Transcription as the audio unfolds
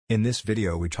In this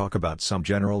video we talk about some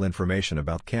general information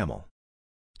about camel.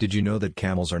 Did you know that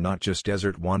camels are not just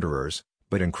desert wanderers,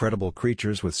 but incredible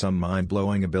creatures with some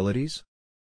mind-blowing abilities?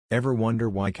 Ever wonder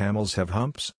why camels have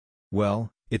humps?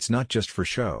 Well, it's not just for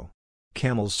show.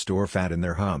 Camels store fat in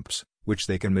their humps, which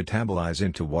they can metabolize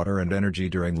into water and energy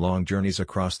during long journeys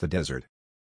across the desert.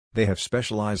 They have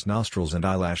specialized nostrils and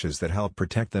eyelashes that help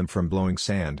protect them from blowing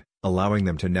sand, allowing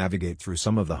them to navigate through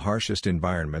some of the harshest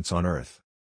environments on Earth.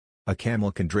 A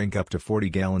camel can drink up to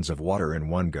 40 gallons of water in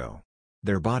one go.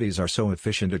 Their bodies are so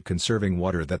efficient at conserving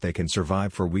water that they can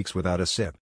survive for weeks without a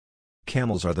sip.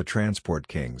 Camels are the transport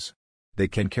kings. They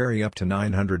can carry up to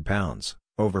 900 pounds,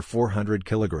 over 400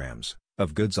 kilograms,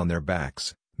 of goods on their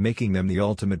backs, making them the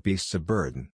ultimate beasts of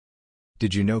burden.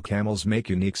 Did you know camels make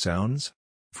unique sounds?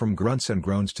 From grunts and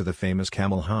groans to the famous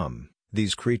camel hum,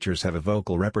 these creatures have a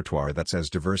vocal repertoire that's as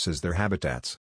diverse as their habitats.